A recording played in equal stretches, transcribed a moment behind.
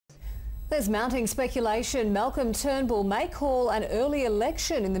There's mounting speculation Malcolm Turnbull may call an early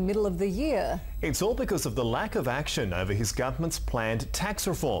election in the middle of the year. It's all because of the lack of action over his government's planned tax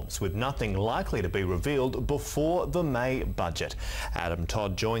reforms, with nothing likely to be revealed before the May budget. Adam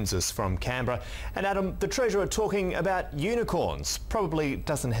Todd joins us from Canberra. And Adam, the Treasurer talking about unicorns probably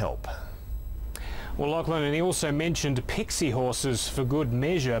doesn't help. Well, Lachlan, and he also mentioned Pixie horses for good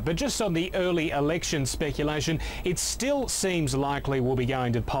measure. But just on the early election speculation, it still seems likely we'll be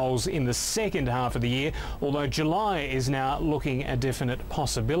going to polls in the second half of the year, although July is now looking a definite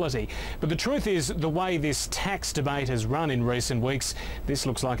possibility. But the truth is, the way this tax debate has run in recent weeks, this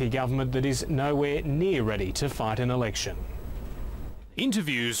looks like a government that is nowhere near ready to fight an election.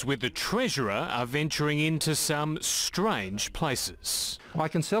 Interviews with the Treasurer are venturing into some strange places. I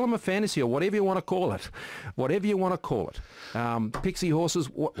can sell them a fantasy or whatever you want to call it. Whatever you want to call it. Pixie horses,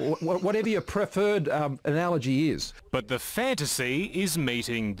 whatever your preferred analogy is. But the fantasy is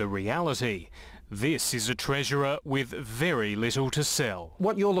meeting the reality. This is a Treasurer with very little to sell.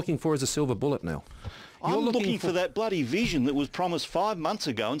 What you're looking for is a silver bullet now. I'm looking for that bloody vision that was promised 5 months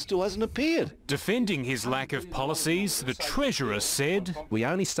ago and still hasn't appeared. Defending his lack of policies, the Treasurer said, "We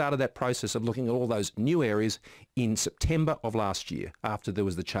only started that process of looking at all those new areas in September of last year, after there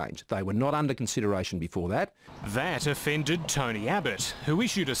was the change. They were not under consideration before that." That offended Tony Abbott, who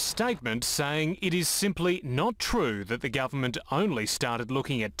issued a statement saying it is simply not true that the government only started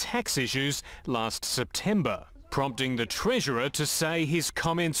looking at tax issues last September, prompting the Treasurer to say his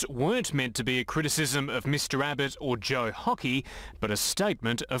comments weren't meant to be a criticism of Mr Abbott or Joe Hockey, but a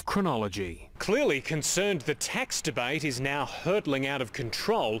statement of chronology. Clearly concerned the tax debate is now hurtling out of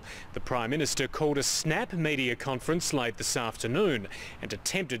control, the Prime Minister called a snap media conference late this afternoon and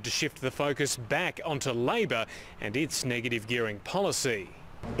attempted to shift the focus back onto Labor and its negative gearing policy.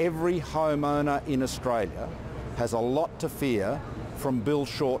 Every homeowner in Australia has a lot to fear from Bill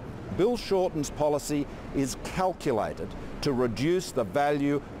Shorten. Bill Shorten's policy is calculated to reduce the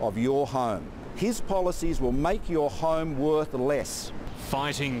value of your home. His policies will make your home worth less.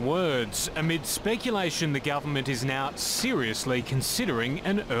 Fighting words amid speculation the government is now seriously considering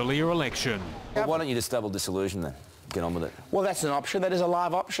an earlier election. Well, why don't you just double disillusion then? Get on with it. Well, that's an option. That is a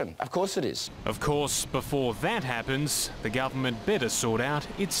live option. Of course it is. Of course, before that happens, the government better sort out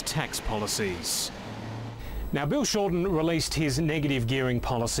its tax policies. Now, Bill Shorten released his negative gearing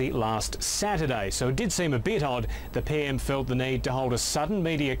policy last Saturday, so it did seem a bit odd the PM felt the need to hold a sudden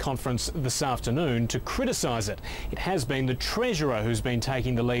media conference this afternoon to criticise it. It has been the Treasurer who's been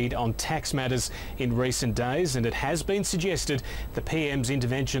taking the lead on tax matters in recent days, and it has been suggested the PM's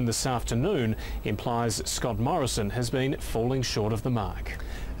intervention this afternoon implies Scott Morrison has been falling short of the mark.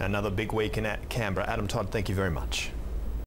 Another big week in Canberra. Adam Todd, thank you very much.